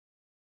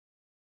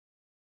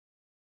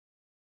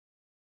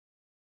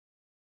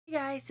Hey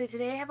guys, so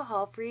today I have a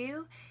haul for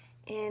you,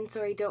 and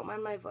sorry, don't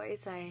mind my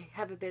voice. I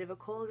have a bit of a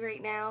cold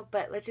right now,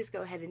 but let's just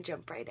go ahead and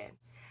jump right in.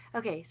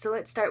 Okay, so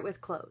let's start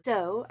with clothes.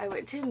 So I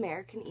went to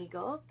American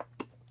Eagle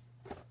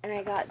and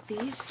I got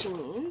these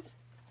jeans,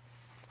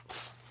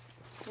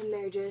 and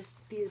they're just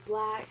these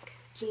black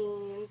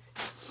jeans,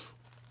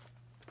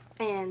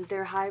 and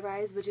they're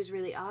high-rise, which is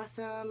really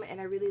awesome, and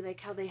I really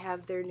like how they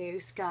have their new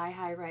Sky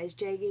high-rise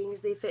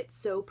jeggings. They fit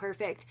so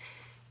perfect,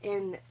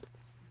 and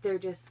they're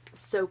just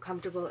so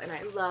comfortable, and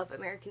I love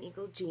American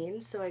Eagle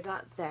jeans, so I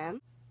got them.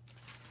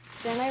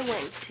 Then I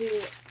went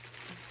to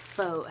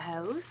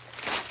Boathouse,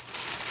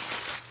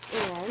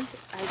 and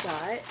I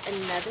got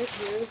another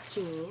pair of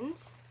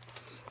jeans.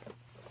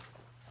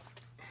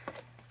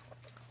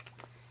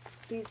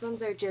 These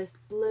ones are just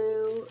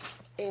blue,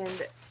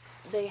 and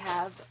they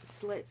have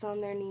slits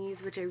on their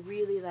knees, which I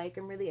really like.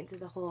 I'm really into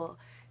the whole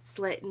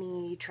slit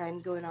knee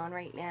trend going on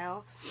right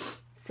now.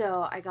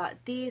 So I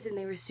got these, and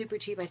they were super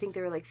cheap. I think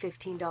they were like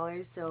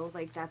 $15, so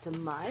like that's a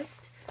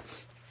must.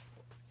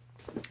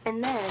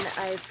 And then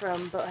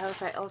from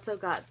Boathouse, I also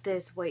got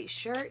this white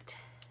shirt,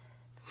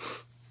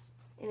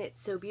 and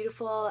it's so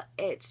beautiful.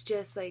 It's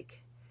just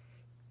like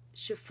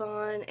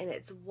chiffon, and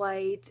it's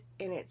white,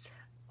 and it's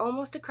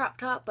almost a crop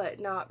top, but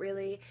not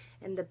really.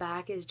 And the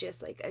back is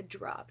just like a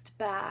dropped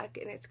back,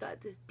 and it's got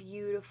this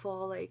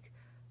beautiful like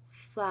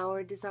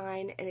flower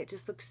design, and it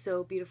just looks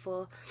so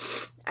beautiful.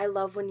 I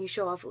love when you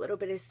show off a little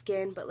bit of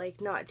skin, but like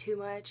not too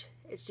much.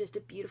 It's just a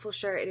beautiful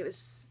shirt, and it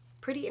was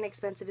pretty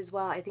inexpensive as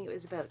well. I think it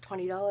was about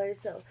 $20,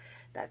 so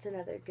that's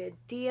another good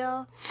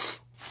deal.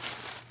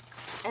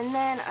 And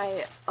then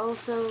I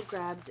also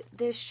grabbed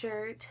this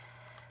shirt,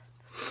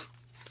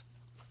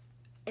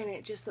 and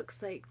it just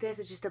looks like this.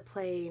 It's just a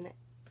plain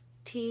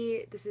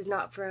tee. This is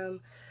not from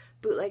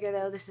Bootlegger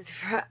though. This is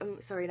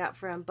from, sorry, not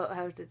from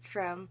Boathouse, it's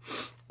from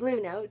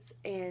Blue Notes,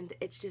 and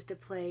it's just a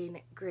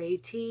plain gray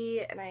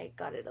tee, and I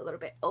got it a little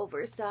bit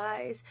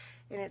oversized,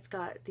 and it's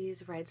got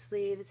these red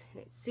sleeves,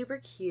 and it's super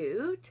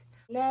cute.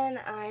 And then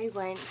I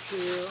went to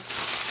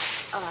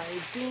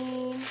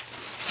Ardene,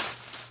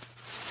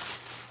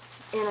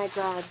 and I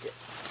grabbed,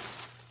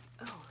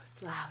 oh,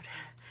 it's loud,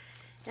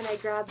 and I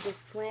grabbed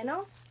this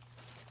flannel,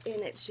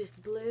 and it's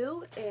just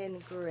blue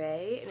and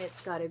gray, and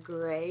it's got a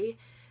gray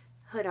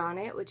hood on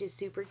it, which is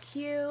super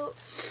cute.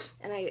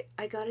 And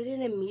I got it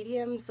in a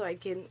medium, so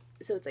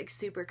it's like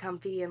super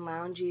comfy and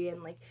loungy,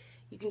 and like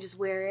you can just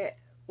wear it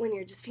when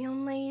you're just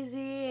feeling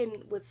lazy,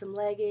 and with some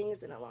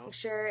leggings and a long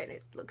shirt, and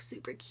it looks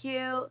super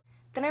cute.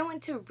 Then I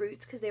went to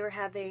Roots because they were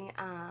having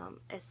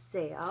a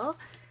sale,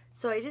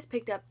 so I just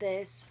picked up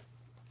this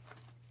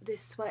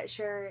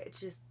sweatshirt. It's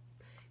just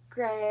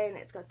gray, and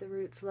it's got the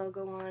Roots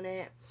logo on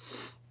it.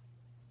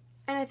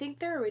 And I think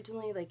they're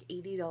originally like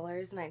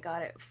 $80, and I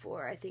got it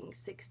for I think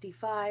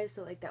 $65,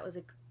 so like that was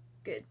a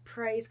good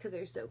price because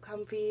they're so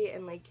comfy,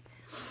 and like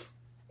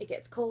it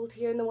gets cold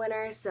here in the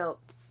winter, so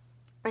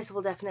this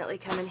will definitely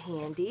come in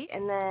handy.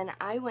 And then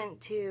I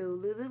went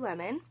to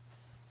Lululemon,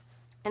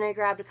 and I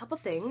grabbed a couple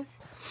things.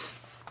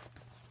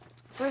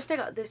 First I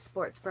got this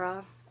sports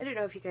bra. I don't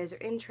know if you guys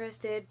are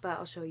interested, but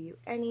I'll show you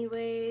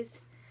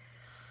anyways.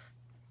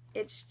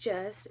 It's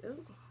just,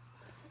 oh,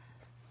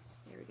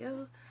 there we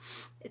go.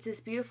 It's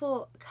this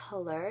beautiful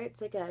color.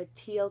 It's like a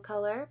teal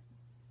color.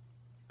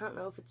 I don't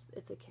know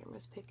if the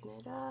camera's picking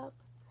it up.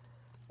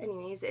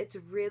 Anyways, it's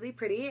really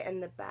pretty,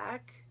 and the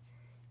back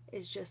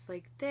is just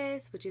like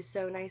this, which is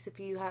so nice if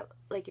you have,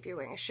 like, if you're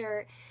wearing a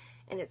shirt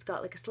and it's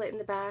got like a slit in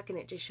the back and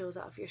it just shows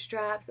off your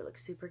straps. It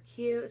looks super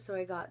cute. So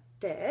I got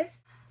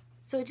this.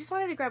 So I just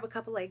wanted to grab a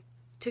couple like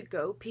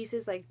to-go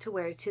pieces like to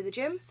wear to the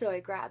gym. So I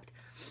grabbed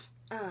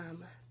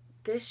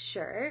this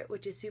shirt,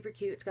 which is super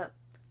cute. It's got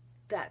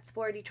that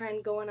sporty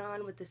trend going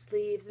on with the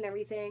sleeves and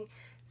everything.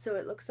 So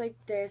it looks like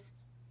this.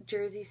 It's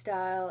jersey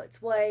style.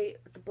 It's white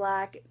with the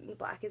black, and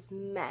black is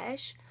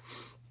mesh,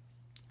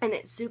 and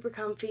it's super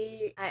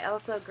comfy. I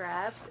also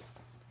grabbed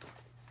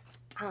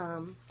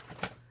one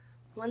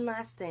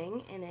last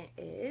thing, and it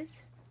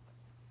is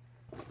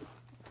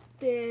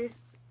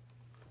this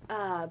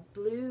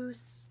blue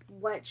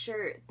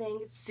sweatshirt thing.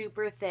 It's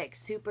super thick,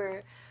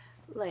 super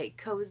like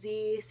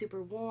cozy,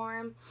 super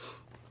warm,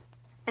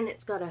 and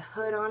it's got a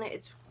hood on it.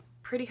 It's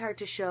pretty hard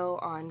to show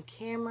on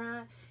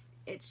camera.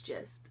 It's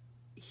just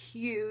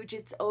huge.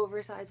 It's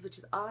oversized, which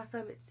is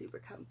awesome. It's super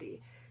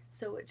comfy.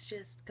 So it's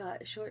just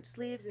got short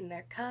sleeves, and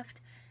they're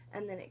cuffed,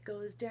 and then it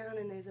goes down,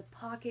 and there's a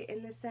pocket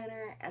in the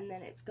center, and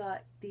then it's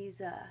got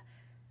these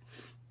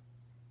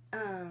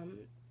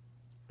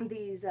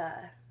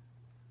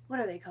what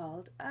are they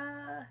called?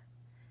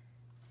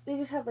 They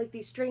just have like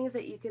these strings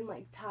that you can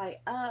like tie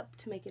up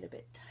to make it a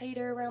bit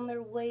tighter around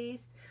their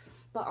waist.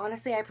 But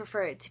honestly, I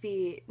prefer it to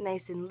be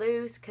nice and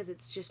loose because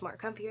it's just more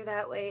comfier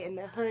that way. And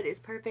the hood is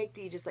perfect.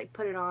 You just like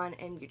put it on,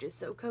 and you're just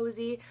so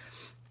cozy.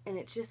 And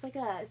it's just like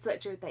a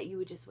sweatshirt that you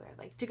would just wear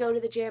like to go to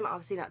the gym.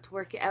 Obviously not to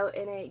work out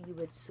in it. You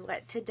would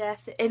sweat to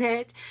death in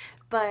it.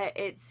 But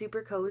it's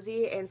super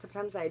cozy, and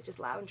sometimes I just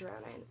lounge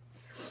around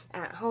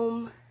at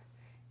home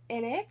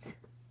in it.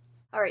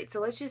 Alright, so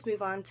let's just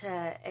move on to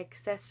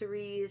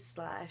accessories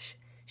slash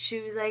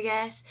shoes, I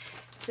guess.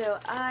 So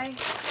I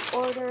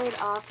ordered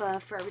off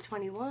of Forever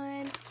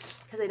 21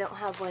 because I don't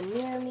have one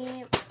near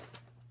me.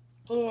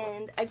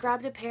 And I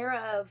grabbed a pair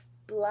of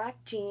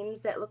black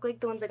jeans that look like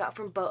the ones I got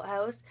from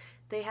Boathouse.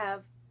 They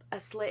have a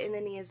slit in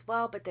the knee as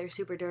well, but they're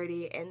super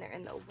dirty and they're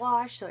in the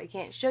wash, so I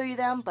can't show you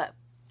them, but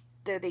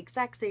they're the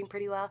exact same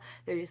pretty well.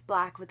 They're just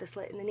black with a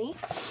slit in the knee.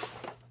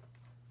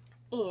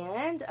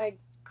 And I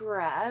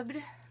grabbed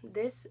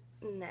this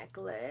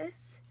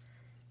necklace,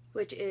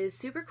 which is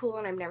super cool,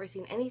 and I've never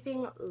seen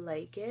anything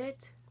like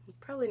it. I'm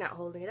probably not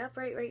holding it up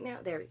right now.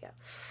 There we go.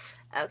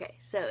 Okay,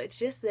 so it's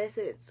just this.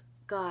 It's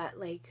got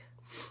like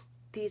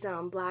these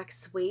black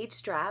suede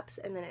straps,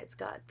 and then it's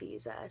got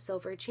these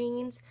silver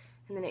chains,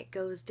 and then it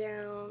goes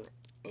down,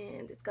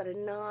 and it's got a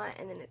knot,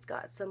 and then it's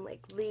got some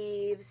like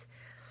leaves.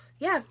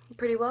 Yeah,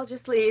 pretty well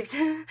just leaves.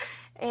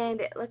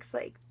 And it looks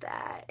like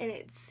that, and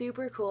it's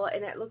super cool,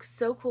 and it looks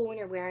so cool when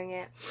you're wearing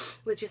it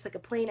with just like a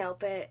plain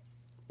outfit.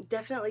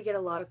 Definitely get a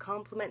lot of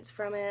compliments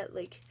from it.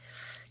 Like,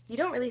 you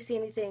don't really see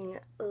anything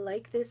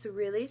like this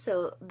really,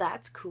 so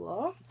that's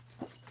cool.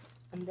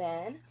 And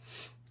then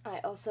I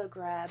also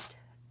grabbed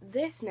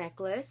this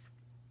necklace,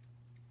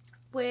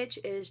 which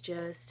is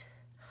just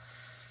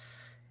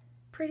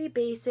pretty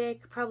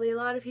basic. Probably a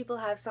lot of people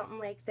have something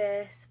like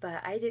this,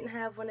 but I didn't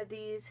have one of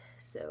these,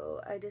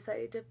 so I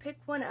decided to pick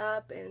one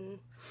up. And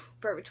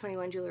Forever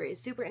 21 jewelry is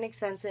super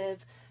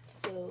inexpensive,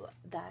 so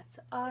that's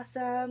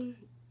awesome.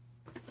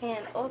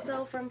 And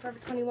also from Forever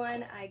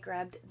 21, I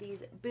grabbed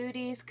these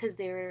booties because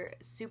they were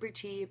super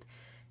cheap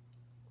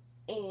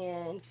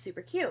and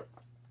super cute.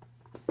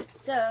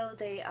 So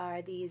they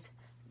are these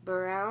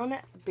brown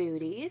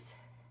booties,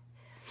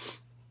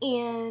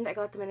 and I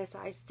got them in a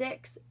size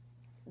 6.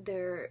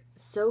 They're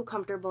so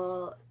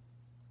comfortable.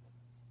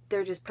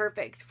 They're just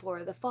perfect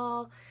for the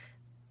fall.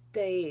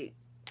 I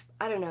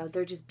don't know,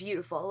 they're just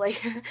beautiful,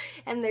 like,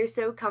 and they're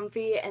so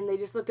comfy, and they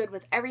just look good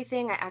with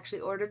everything. I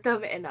actually ordered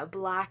them in a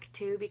black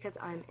too because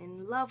I'm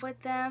in love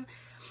with them.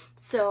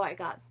 So I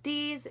got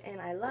these, and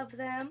I love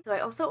them. So I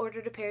also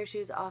ordered a pair of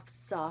shoes off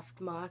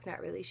Softmock,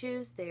 not really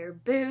shoes, they're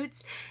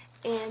boots,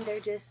 and they're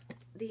just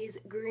these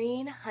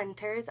green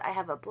hunters. I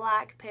have a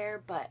black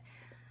pair, but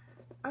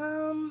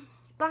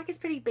black is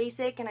pretty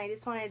basic, and I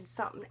just wanted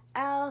something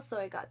else, so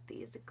I got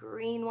these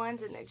green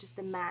ones, and they're just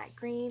a matte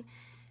green,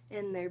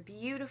 and they're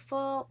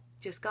beautiful.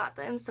 Just got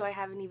them, so I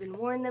haven't even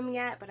worn them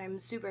yet, but I'm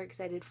super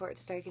excited for it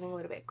to start getting a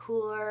little bit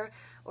cooler,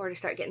 or to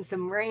start getting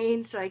some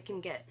rain so I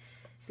can get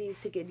these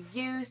to good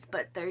use.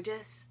 But they're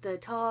just the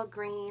tall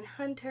green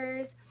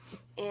hunters,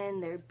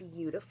 and they're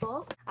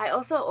beautiful. I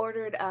also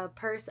ordered a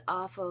purse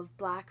off of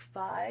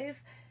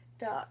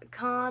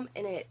Black5.com,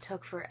 and it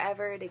took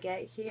forever to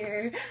get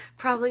here,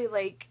 probably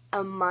like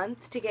a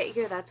month to get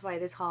here. That's why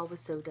this haul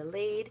was so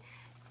delayed,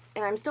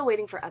 and I'm still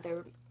waiting for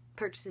other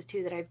purchases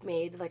too that I've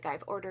made. Like,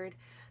 I've ordered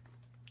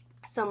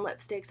some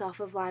lipsticks off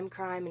of Lime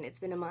Crime, and it's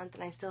been a month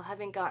and I still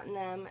haven't gotten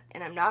them,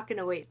 and I'm not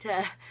gonna wait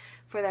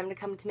for them to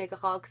come to make a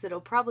haul because it'll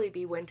probably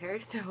be winter,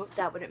 so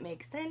that wouldn't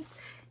make sense.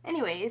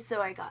 Anyways,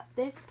 so I got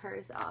this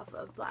purse off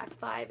of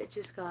Black5. It's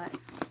just got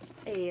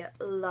a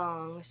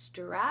long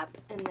strap,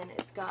 and then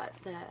it's got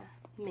the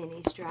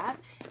mini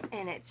strap,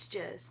 and it's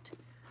just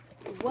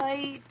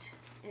white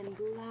and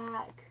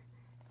black,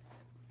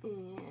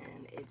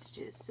 and it's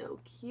just so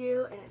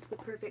cute, and it's the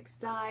perfect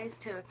size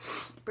to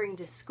bring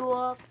to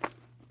school.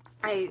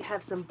 I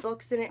have some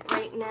books in it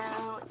right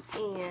now,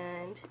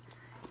 and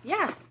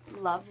yeah,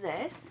 love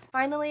this.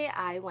 Finally,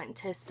 I went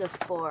to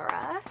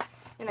Sephora,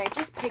 and I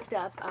just picked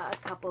up a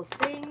couple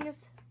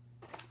things.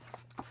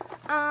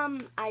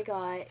 I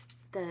got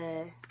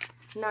the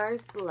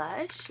NARS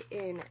blush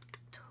in,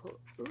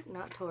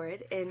 not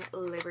Torrid, in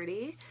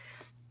Liberty.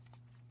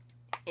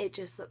 It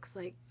just looks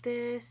like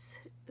this.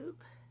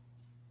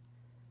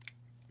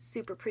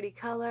 Super pretty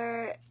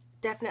color.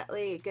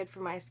 Definitely good for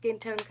my skin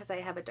tone because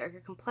I have a darker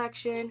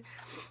complexion.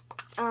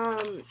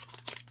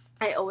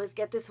 I always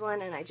get this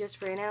one, and I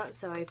just ran out,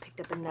 so I picked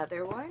up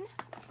another one.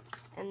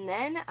 And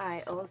then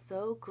I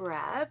also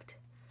grabbed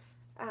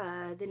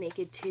the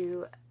Naked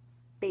 2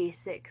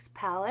 Basics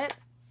palette.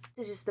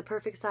 This is just the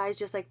perfect size,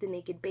 just like the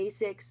Naked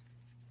Basics.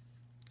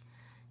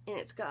 And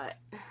it's got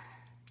a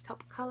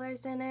couple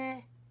colors in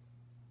it,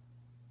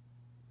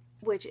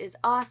 which is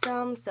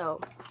awesome. So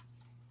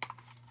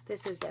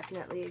this is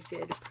definitely a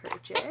good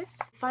purchase.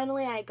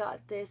 Finally, I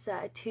got this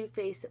Too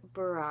Faced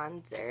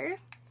bronzer,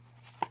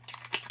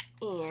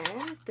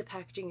 and the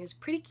packaging is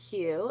pretty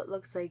cute. It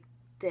looks like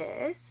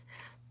this,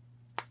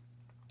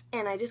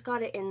 and I just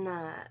got it in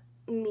the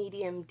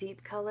medium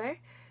deep color,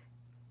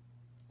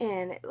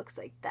 and it looks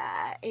like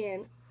that.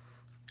 And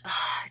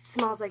it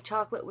smells like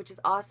chocolate, which is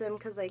awesome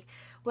because, like,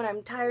 when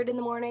I'm tired in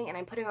the morning and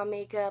I'm putting on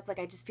makeup, like,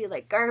 I just feel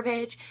like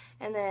garbage.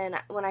 And then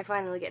when I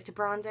finally get to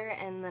bronzer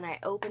and then I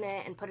open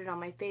it and put it on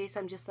my face,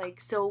 I'm just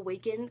like so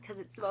awakened because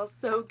it smells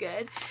so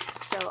good.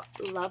 So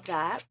love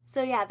that.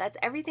 So yeah, that's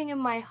everything in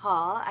my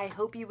haul. I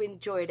hope you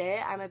enjoyed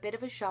it. I'm a bit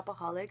of a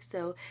shopaholic,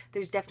 so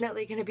there's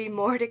definitely going to be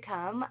more to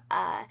come.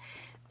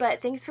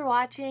 But thanks for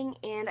watching,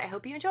 and I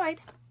hope you enjoyed.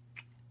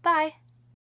 Bye!